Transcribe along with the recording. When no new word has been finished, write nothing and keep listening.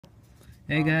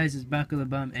Hey guys, it's Baco the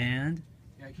Bum and...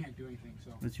 Yeah, I can't do anything,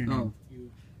 so... What's your name?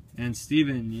 You. And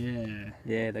Steven, yeah.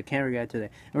 Yeah, the camera guy today.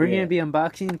 And we're going to be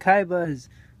unboxing Kaiba's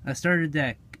starter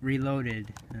deck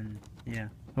reloaded. And yeah,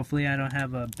 hopefully I don't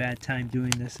have a bad time doing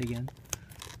this again.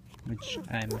 Which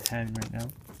I'm having right now.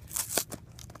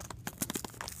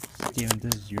 Steven,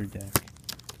 this is your deck.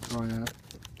 Oh, yeah?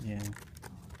 Yeah.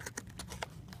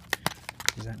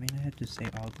 Does that mean I have to say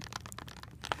all...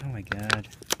 Oh my god.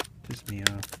 Piss me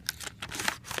off.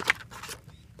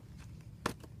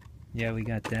 Yeah, we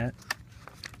got that.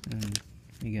 And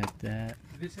we got that.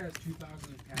 This has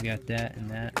 2,000 We got that and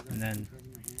that. And then...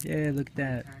 Yeah, look at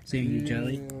that. Seeing you,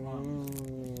 Jelly. Oh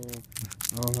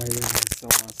my god, that's so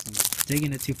awesome.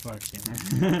 Taking it too far, Sam.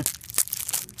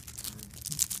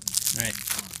 Alright.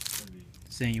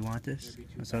 Saying you want this?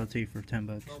 I'll sell it to you for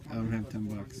 $10. I don't have $10.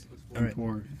 I'm Alright.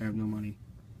 poor. I have no money.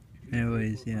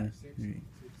 Anyways, yeah.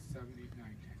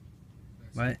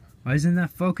 Why isn't that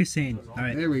focusing?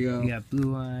 Alright. There we go. We got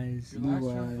Blue Eyes.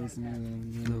 Blue Eyes,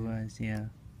 man. Blue Eyes, yeah.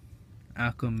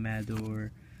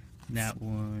 Aquamador. That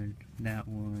one. That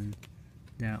one.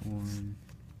 That one.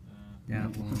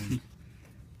 That one.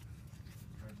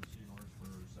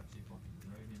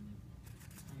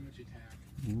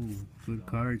 Ooh, good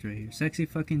cards right here. Sexy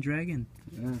fucking dragon.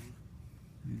 Yeah.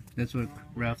 That's what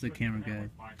Ralph the camera guy.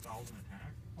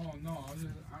 Oh no,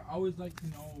 I always like to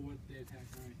know what the attack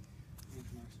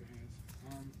monster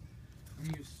has. I'm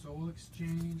gonna use Soul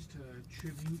Exchange to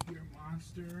tribute your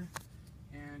monster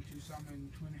and to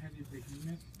summon Twin-Headed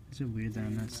Behemoth. Is it weird that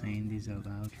I'm not saying these out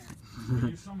loud?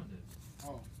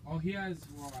 Oh, he has,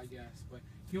 well, I guess, but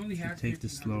he only has. Take the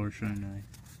slower, shouldn't I?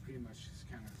 Pretty much just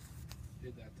kind of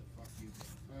did that to fuck you.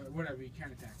 Whatever, you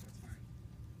can attack, that's fine.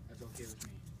 That's okay with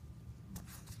me.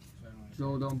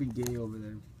 Joe, don't be gay over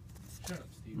there. Shut up,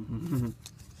 Steve.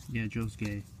 Yeah, Joe's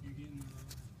gay. You're getting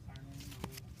final.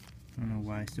 I don't know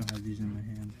why I still have these in my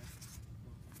hand.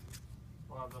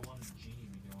 Well, the one genie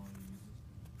we can only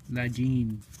use. La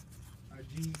Jean. A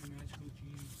genie, magical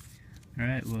genie.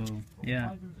 Alright, well,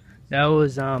 yeah. That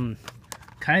was,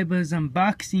 Kaiba's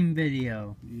unboxing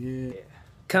video. Yeah.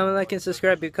 Comment, like, and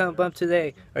subscribe. Become a bum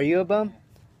today. Are you a bum?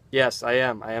 Yes, I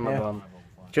am. I am a bum.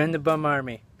 Join the bum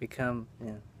army. Become,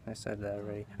 yeah, I said that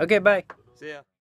already. Okay, bye. See ya.